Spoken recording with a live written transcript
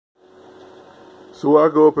So I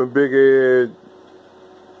go up in Big Ed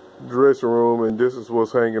dressing room, and this is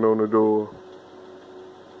what's hanging on the door.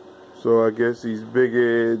 So I guess he's Big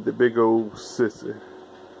Ed, the big old sissy.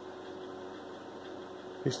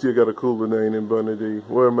 He still got a cooler name than Bunny D.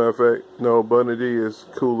 Well, as a matter of fact, no, Bunny D is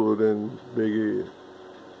cooler than Big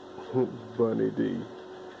Ed. Bunny D.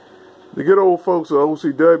 The good old folks of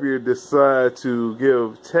OCW decide to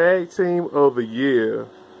give Tag Team of the Year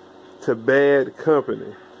to Bad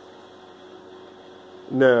Company.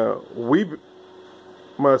 Now,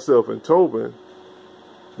 myself and Tobin,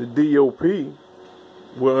 the DOP,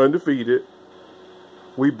 were undefeated.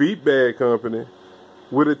 We beat Bad Company.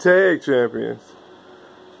 We're the Tag Champions.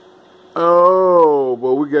 Oh,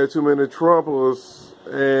 but we got too many Trumpers,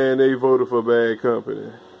 and they voted for Bad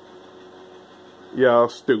Company. Y'all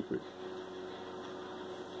stupid.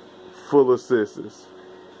 Full of sissies.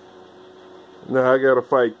 Now I gotta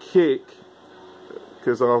fight Kick,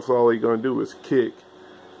 because that's all he gonna do is kick.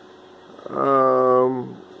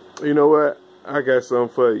 You know what? I got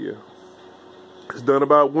something for you. It's not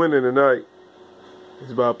about winning tonight.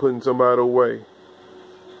 It's about putting somebody away.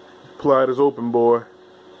 Plot is open, boy.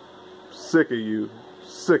 Sick of you.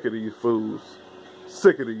 Sick of these fools.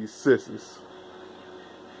 Sick of these sissies.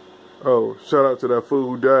 Oh, shout out to that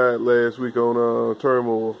fool who died last week on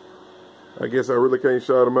Turmoil. I guess I really can't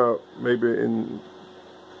shout him out. Maybe in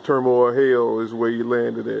Turmoil Hell is where he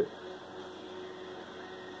landed at.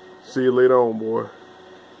 See you later on, boy.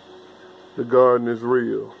 The garden is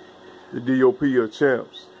real. The DOP are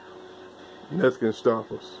champs. Nothing can stop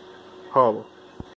us. Holla.